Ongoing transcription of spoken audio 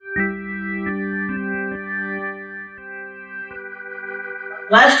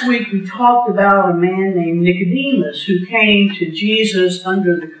Last week we talked about a man named Nicodemus who came to Jesus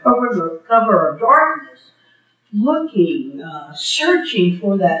under the cover of darkness, looking, searching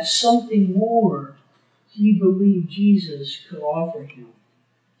for that something more he believed Jesus could offer him.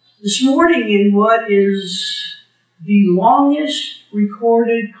 This morning, in what is the longest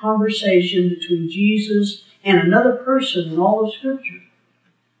recorded conversation between Jesus and another person in all of Scripture,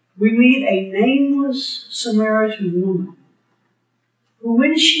 we meet a nameless Samaritan woman who,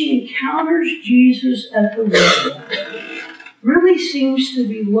 when she encounters Jesus at the well, really seems to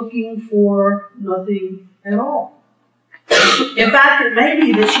be looking for nothing at all. In fact, it may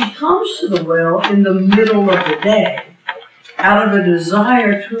be that she comes to the well in the middle of the day out of a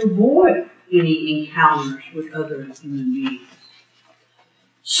desire to avoid any encounters with other human beings.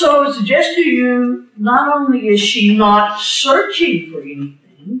 So I suggest to you, not only is she not searching for anything,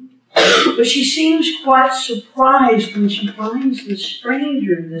 but she seems quite surprised when she finds this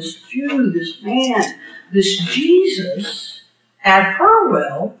stranger, this Jew, this man, this Jesus at her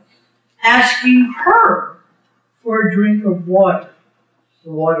well, asking her for a drink of water,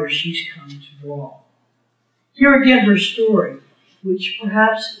 the water she's come to draw. Here again her story, which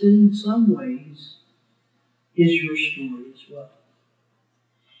perhaps in some ways is your story as well.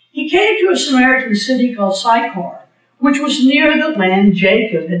 He came to a Samaritan city called Sychar, which was near the land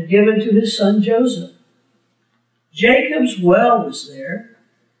Jacob had given to his son Joseph. Jacob's well was there.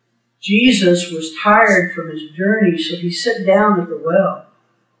 Jesus was tired from his journey, so he sat down at the well.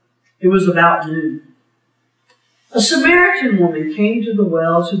 It was about noon. A Samaritan woman came to the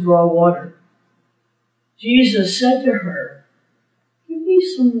well to draw water. Jesus said to her, "Give me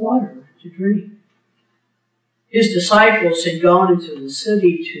some water to drink." His disciples had gone into the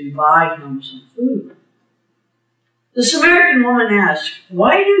city to buy him some food. The Samaritan woman asked,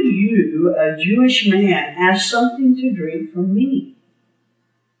 "Why do you, a Jewish man, ask something to drink from me,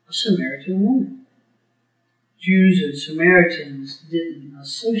 a Samaritan woman?" Jews and Samaritans didn't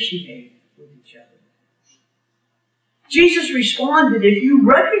associate with each other. Jesus responded, "If you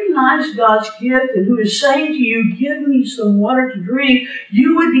recognize God's gift and who is saying to you, 'Give me some water to drink,'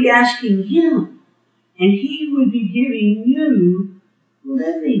 you would be asking him, and he would be giving you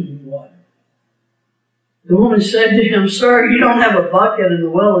living water." The woman said to him, "Sir, you don't have a bucket and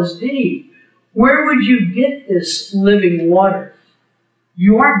the well is deep. Where would you get this living water?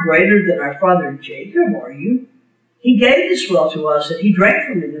 You aren't greater than our father Jacob, are you? He gave this well to us, and he drank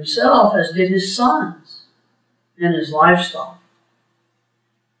from it himself, as did his sons and his livestock."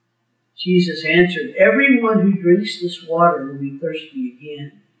 Jesus answered, "Everyone who drinks this water will be thirsty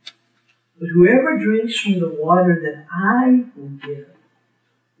again. But whoever drinks from the water that I will give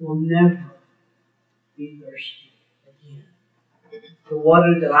will never be thirsty again. The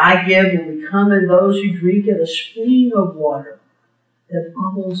water that I give will become in those who drink it a spring of water that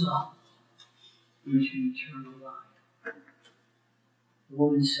bubbles up into eternal life." The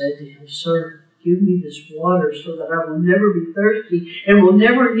woman said to him, "Sir, give me this water so that I will never be thirsty and will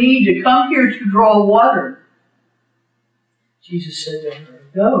never need to come here to draw water." Jesus said to her,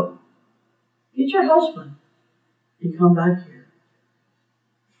 "Go, get your husband and come back here."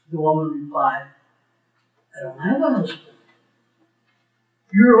 The woman replied, "I don't have a husband."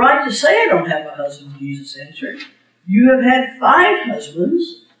 "You're right to say I don't have a husband," Jesus answered. "You have had 5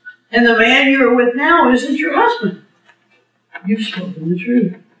 husbands, and the man you are with now isn't your husband. You've spoken the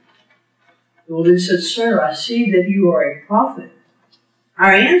truth." The woman said, "Sir, I see that you are a prophet.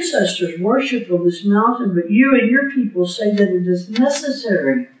 Our ancestors worshipped on this mountain, but you and your people say that it is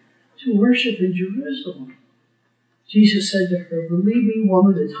necessary to worship in Jerusalem." Jesus said to her, "Believe me,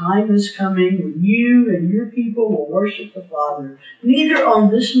 woman, the time is coming when you and your people will worship the Father, neither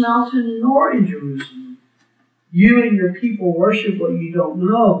on this mountain nor in Jerusalem. You and your people worship what you don't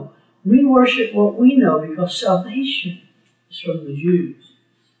know. We worship what we know, because salvation is from the Jews.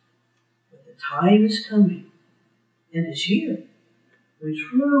 But the time is coming, and is here, when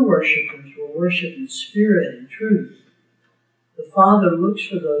true worshipers will worship in spirit and truth. The Father looks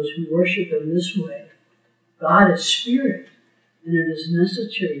for those who worship in this way. God is spirit, and it is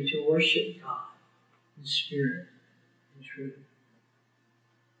necessary to worship God in spirit and truth."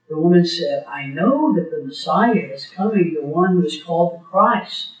 The woman said, "I know that the Messiah is coming, the one who is called the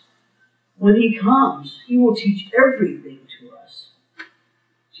Christ. When he comes, he will teach everything to us."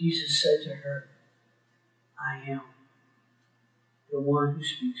 Jesus said to her, "I am the one who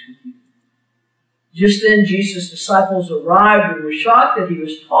speaks with you." Just then Jesus' disciples arrived and were shocked that he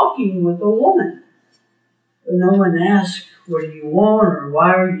was talking with a woman. But no one asked, "What do you want?" or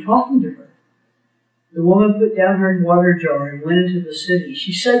 "Why are you talking to her?" The woman put down her water jar and went into the city.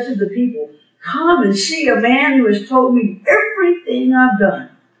 She said to the people, come and see a man who has told me everything I've done.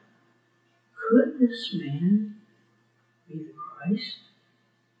 Could this man be the Christ?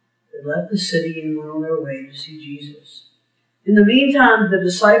 They left the city and went on their way to see Jesus. In the meantime, the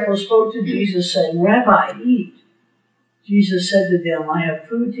disciples spoke to Jesus, saying, Rabbi, eat. Jesus said to them, I have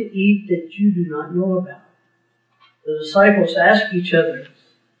food to eat that you do not know about. The disciples asked each other,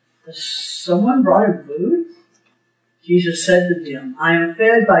 has someone brought him food? Jesus said to them, I am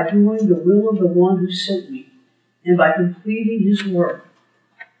fed by doing the will of the one who sent me, and by completing his work.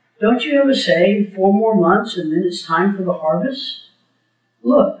 Don't you ever say, 4 more months and then it's time for the harvest?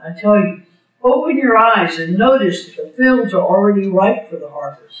 Look, I tell you, open your eyes and notice that the fields are already ripe for the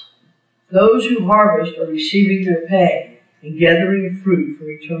harvest. Those who harvest are receiving their pay and gathering fruit for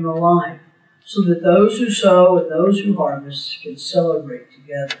eternal life, so that those who sow and those who harvest can celebrate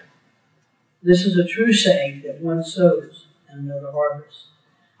together. This is a true saying that one sows and another harvests.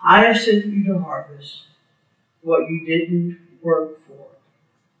 I have sent you to harvest what you didn't work for.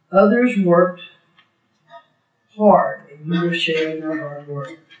 Others worked hard, and you were sharing their hard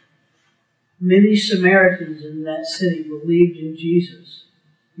work. Many Samaritans in that city believed in Jesus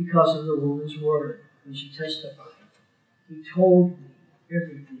because of the woman's word, and she testified. He told me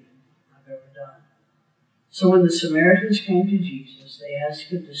everything I've ever done. So when the Samaritans came to Jesus, they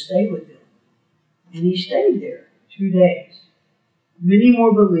asked him to stay with them. And he stayed there 2 days. Many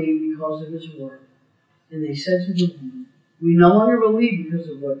more believed because of his word. And they said to the woman, we no longer believe because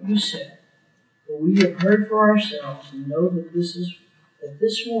of what you said, for we have heard for ourselves and know that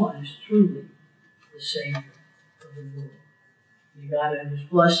this one is truly the Savior of the world. May God add his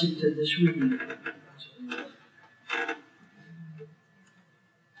blessing to this reading.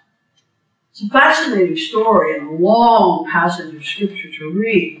 It's a fascinating story and a long passage of Scripture to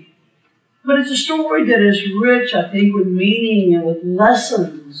read. But it's a story that is rich, I think, with meaning and with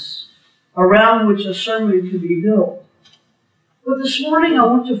lessons around which a sermon could be built. But this morning I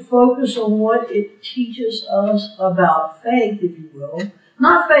want to focus on what it teaches us about faith, if you will.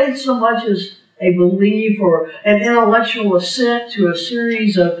 Not faith so much as a belief or an intellectual assent to a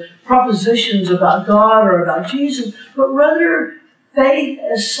series of propositions about God or about Jesus, but rather faith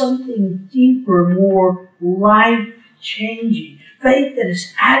as something deeper, more life-changing. Faith that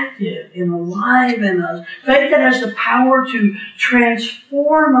is active and alive in us. Faith that has the power to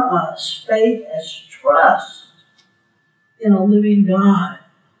transform us. Faith as trust in a living God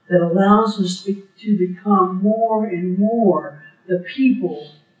that allows us to become more and more the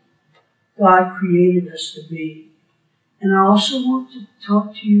people God created us to be. And I also want to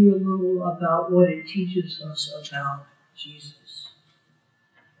talk to you a little about what it teaches us about Jesus.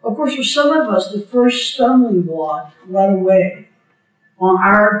 Of course, for some of us, the first stumbling block right away on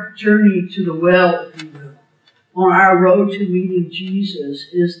our journey to the well, if you will, on our road to meeting Jesus,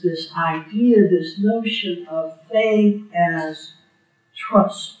 is this idea, this notion of faith as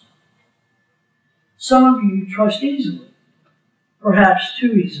trust. Some of you trust easily, perhaps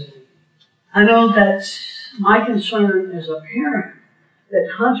too easily. I know that's my concern as a parent,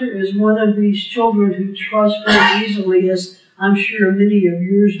 that Hunter is one of these children who trust very easily, as I'm sure many of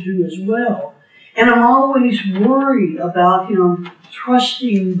yours do as well. And I'm always worried about him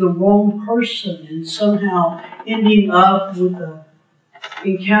trusting the wrong person and somehow ending up with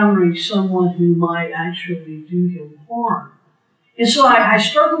encountering someone who might actually do him harm. And so I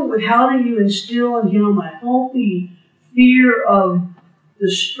struggle with how do you instill in him a healthy fear of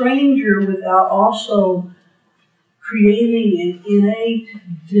the stranger without also creating an innate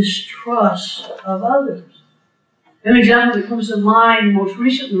distrust of others. An example that comes to mind most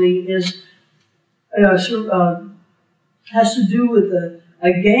recently is has to do with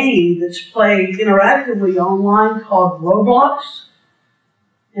a game that's played interactively online called Roblox.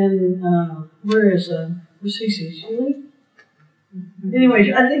 And where's Cece? Julie?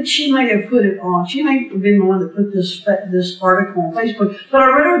 Anyway, I think she may have put it on. She may have been the one that put this article on Facebook. But I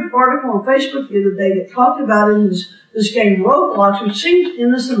read an article on Facebook the other day that talked about this game Roblox, which seems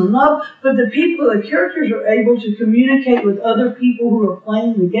innocent enough, but the characters are able to communicate with other people who are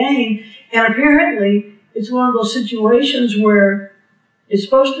playing the game. And apparently, it's one of those situations where it's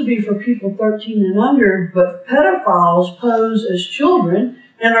supposed to be for people 13 and under, but pedophiles pose as children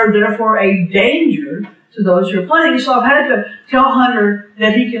and are therefore a danger to those who are playing. So I've had to tell Hunter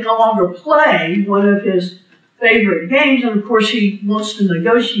that he can no longer play one of his favorite games, and of course he wants to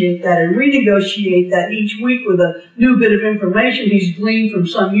negotiate that and renegotiate that each week with a new bit of information he's gleaned from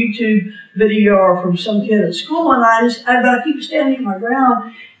some YouTube video or from some kid at school, and I've got to keep standing my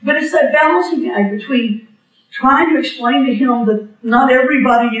ground. But it's that balancing act between trying to explain to him that not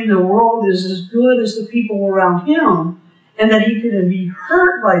everybody in the world is as good as the people around him, and that he can be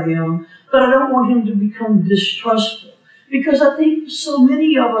hurt by them, but I don't want him to become distrustful. Because I think so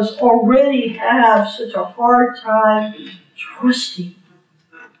many of us already have such a hard time trusting.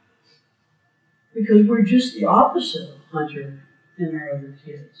 Because we're just the opposite of Hunter and our other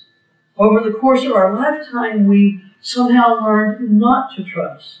kids. Over the course of our lifetime, we somehow learned not to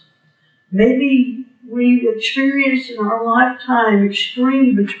trust. Maybe we've experienced in our lifetime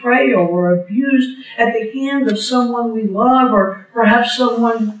extreme betrayal or abuse at the hand of someone we love, or perhaps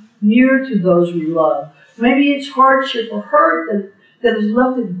someone near to those we love. Maybe it's hardship or hurt that has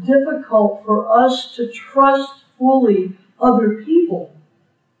left it difficult for us to trust fully other people.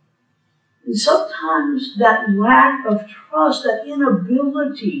 And sometimes that lack of trust, that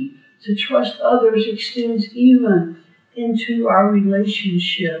inability to trust others, extends even into our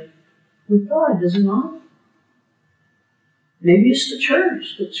relationship with God, does it not? Maybe it's the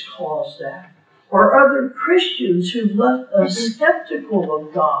church that's caused that, or other Christians who've left us skeptical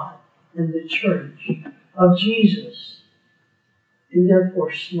of God and the church, of Jesus, and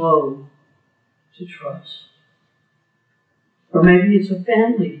therefore slow to trust. Or maybe it's a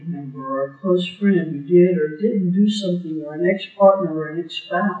family member or a close friend who did or didn't do something, or an ex-partner or an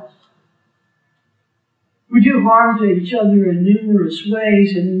ex-spouse. We do harm to each other in numerous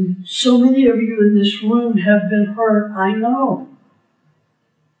ways, and so many of you in this room have been hurt, I know,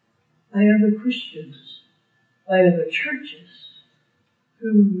 by other Christians, by other churches,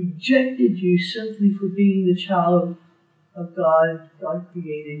 who rejected you simply for being the child of God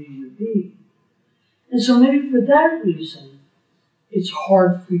created you to be. And so maybe for that reason, it's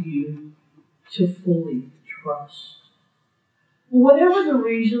hard for you to fully trust. Whatever the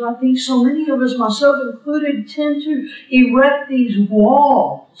reason, I think so many of us, myself included, tend to erect these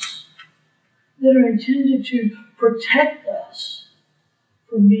walls that are intended to protect us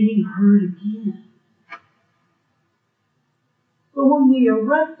from being hurt again. But when we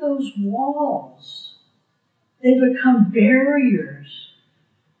erect those walls, they become barriers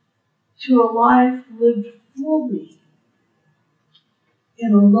to a life lived fully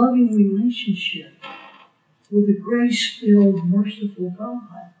in a loving relationship with a grace-filled, merciful God.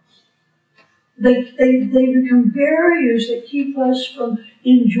 They become barriers that keep us from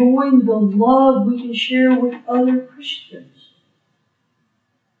enjoying the love we can share with other Christians.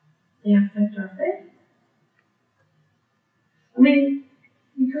 They affect our faith. I mean,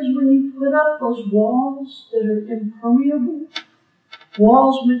 because when you put up those walls that are impermeable,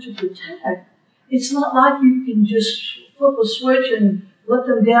 walls meant to protect, it's not like you can just flip a switch and let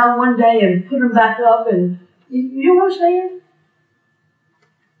them down one day and put them back up. And you know what I'm saying?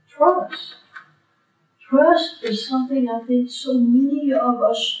 Trust. Trust is something I think so many of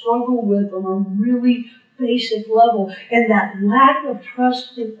us struggle with on a really basic level. And that lack of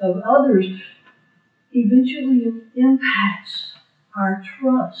trust of others eventually impacts our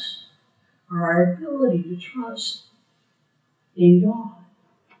trust, or our ability to trust in God.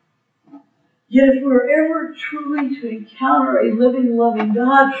 Yet if we're ever truly to encounter a living, loving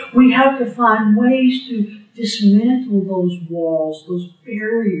God, we have to find ways to dismantle those walls, those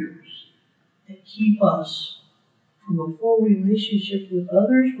barriers that keep us from a full relationship with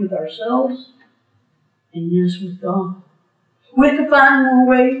others, with ourselves, and yes, with God. We have to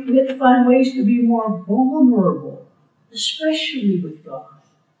find ways to be more vulnerable, especially with God.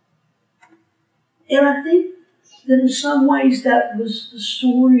 And I think that in some ways that was the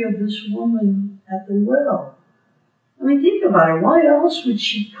story of this woman at the well. I mean, think about it. Why else would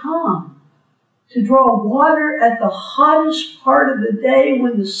she come to draw water at the hottest part of the day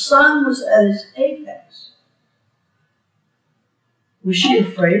when the sun was at its apex? Was she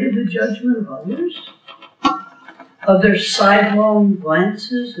afraid of the judgment of others? Of their sidelong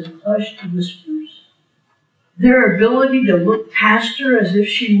glances and hushed whispers? Their ability to look past her as if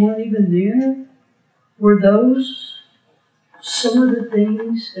she weren't even there? Were those some of the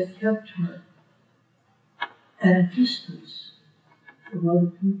things that kept her at a distance from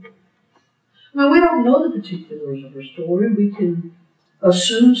other people? Well, we don't know the particulars of her story. We can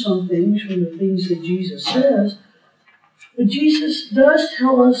assume some things from the things that Jesus says. But Jesus does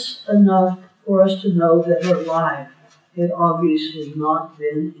tell us enough for us to know that her life had obviously not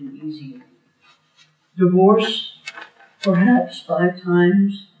been an easy one. Divorced, perhaps 5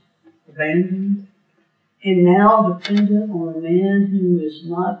 times, abandoned, and now dependent on a man who is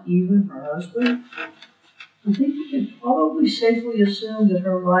not even her husband. I think we can probably safely assume that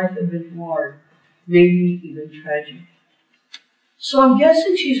her life had been hard, maybe even tragic. So I'm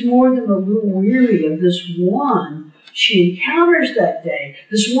guessing she's more than a little weary of this one she encounters that day,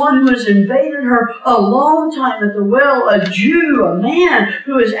 this one who has invaded her a long time at the well, a Jew, a man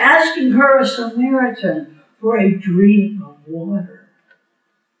who is asking her, a Samaritan, for a drink of water.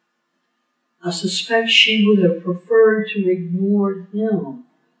 suspect she would have preferred to ignore him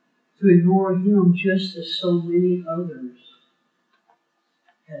just as so many others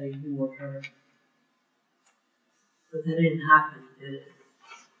had ignored her. But that didn't happen, did it?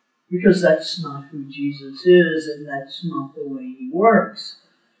 Because that's not who Jesus is, and that's not the way he works.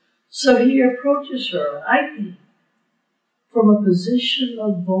 So he approaches her, I think, from a position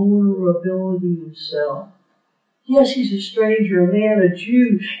of vulnerability himself. Yes, he's a stranger, a man, a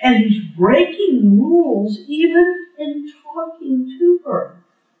Jew, and he's breaking rules even in talking to her.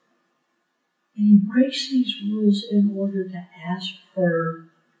 And he breaks these rules in order to ask her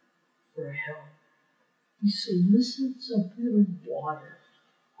for help. He solicits a bit of water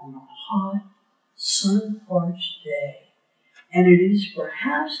on a hot, sun-parched day. And it is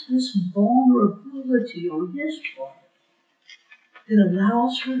perhaps this vulnerability on his part that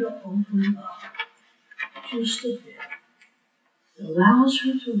allows her to open up just a bit. It allows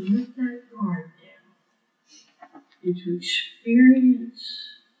her to let that guard down and to experience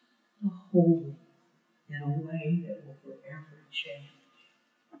the holy in a way that will forever change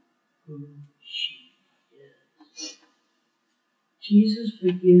who she is. Jesus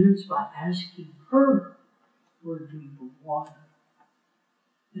begins by asking her for a drink of water,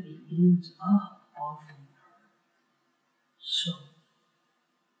 but he ends up offering her so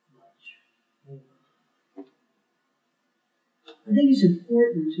much more. I think it's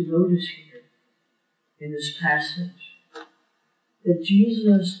important to notice here in this passage that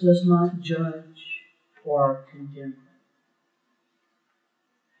Jesus does not judge or condemn her.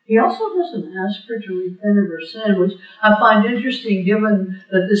 He also doesn't ask her to repent of her sin, which I find interesting given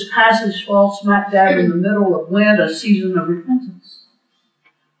that this passage falls smack dab in the middle of Lent, a season of repentance.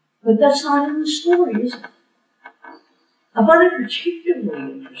 But that's not in the story, is it? I find it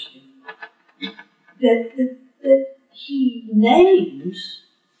particularly interesting that he names,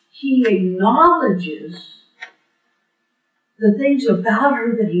 he acknowledges the things about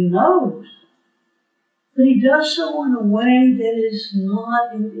her that he knows, but he does so in a way that is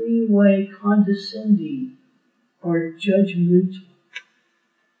not in any way condescending or judgmental.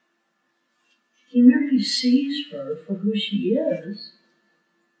 He merely sees her for who she is,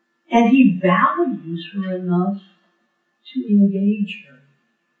 and he values her enough to engage her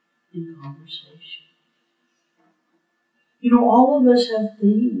in conversation. You know, all of us have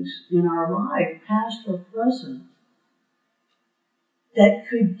things in our life, past or present, that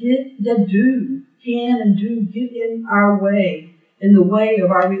can and do get in our way, in the way of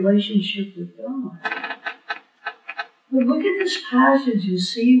our relationship with God. But look at this passage and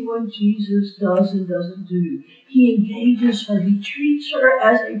see what Jesus does and doesn't do. He engages her. He treats her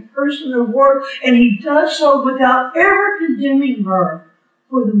as a person of worth, and he does so without ever condemning her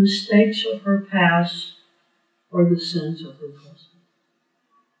for the mistakes of her past or the sins of her present.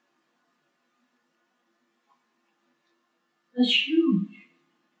 That's huge.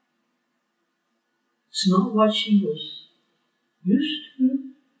 It's not what she was used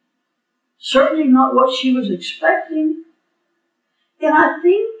to. Certainly not what she was expecting. And I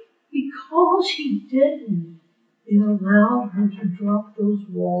think because he didn't, it allowed her to drop those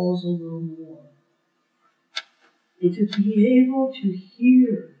walls a little more. And to be able to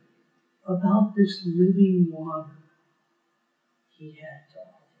hear about this living water he had to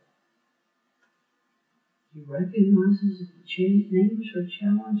offer. He recognizes that he names her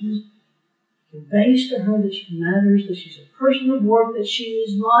challenges, conveys to her that she matters, that she's a person of worth, that she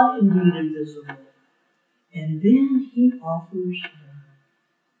is not indeed invisible. And then he offers her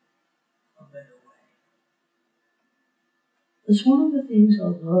a better way. That's one of the things I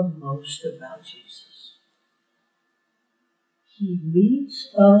love most about Jesus. He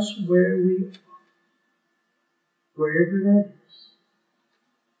meets us where we are, wherever that is,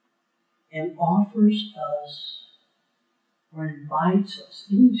 and offers us or invites us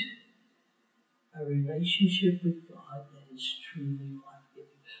into a relationship with God that is truly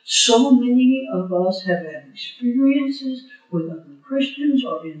life-giving. So many of us have had experiences with other Christians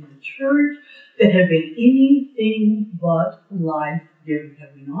or in the church that have been anything but life-giving,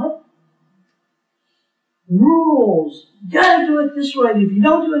 have we not? Rules. You gotta do it this way. If you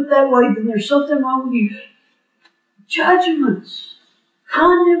don't do it that way, then there's something wrong with you. Judgments,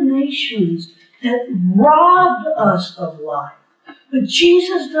 condemnations that robbed us of life. But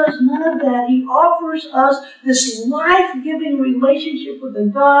Jesus does none of that. He offers us this life-giving relationship with a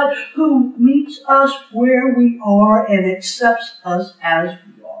God who meets us where we are and accepts us as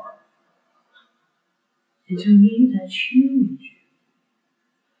we are. And to me, that's huge.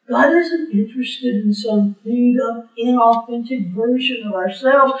 God isn't interested in some made-up, inauthentic version of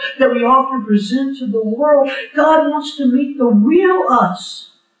ourselves that we often present to the world. God wants to meet the real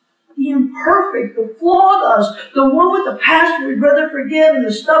us, the imperfect, the flawed us, the one with the past we'd rather forget and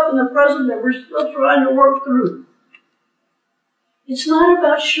the stuff in the present that we're still trying to work through. It's not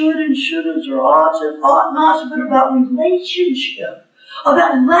about should and shouldn't or oughts and ought nots, but about relationship,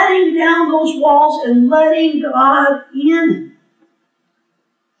 about letting down those walls and letting God in.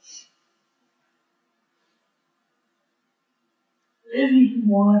 Living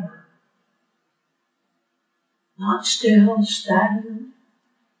water, not stale, stagnant,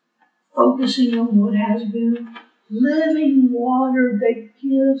 focusing on what has been. Living water that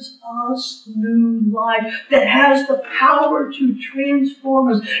gives us new life, that has the power to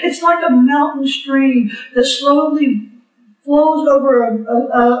transform us. It's like a mountain stream that slowly flows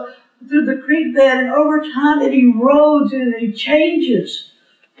over through the creek bed, and over time it erodes and it changes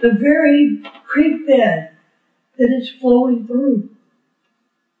the very creek bed that it's flowing through.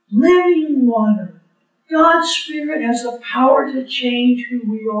 Living water. God's Spirit has the power to change who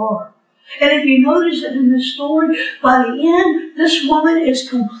we are. And if you notice that in this story, by the end, this woman is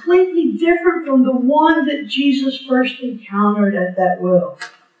completely different from the one that Jesus first encountered at that well.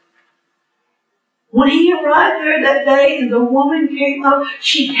 When he arrived there that day and the woman came up,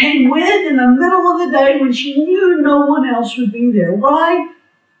 she came in the middle of the day when she knew no one else would be there. Why?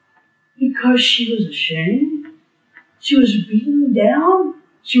 Because she was ashamed. She was beaten down.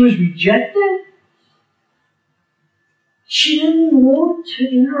 She was rejected. She didn't want to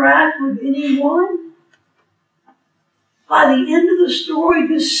interact with anyone. By the end of the story,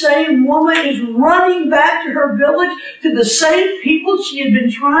 this same woman is running back to her village, to the same people she had been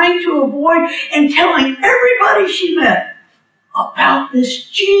trying to avoid, and telling everybody she met about this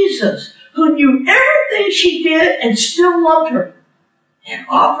Jesus who knew everything she did and still loved her and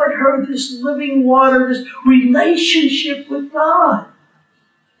offered her this living water, this relationship with God.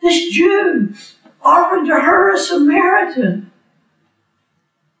 This Jew offering to her a Samaritan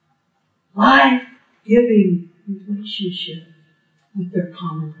life-giving relationship with their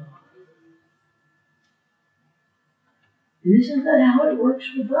common God. And isn't that how it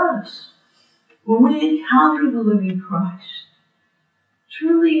works with us? When we encounter the living Christ,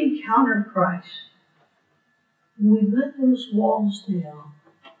 truly encounter Christ, when we let those walls down,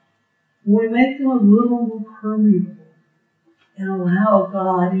 when we make them a little more permeable, and allow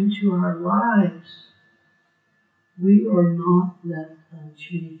God into our lives, we are not left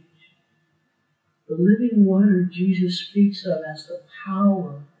unchanged. The living water Jesus speaks of has the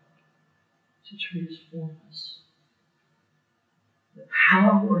power to transform us. The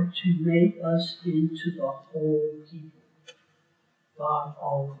power to make us into the whole people God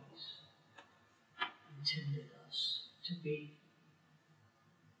always intended us to be.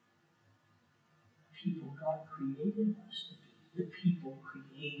 People God created us to be. The people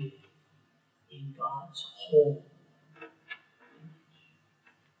created in God's whole image.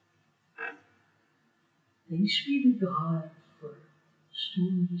 Thanks be to God for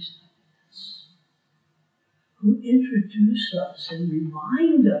stories like this, who introduce us and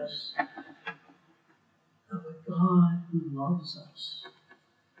remind us of a God who loves us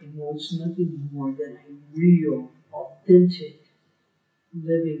and wants nothing more than a real, authentic,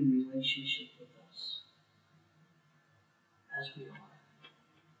 living relationship with us as we are.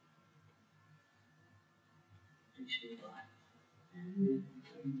 Thanks be to God. Amen.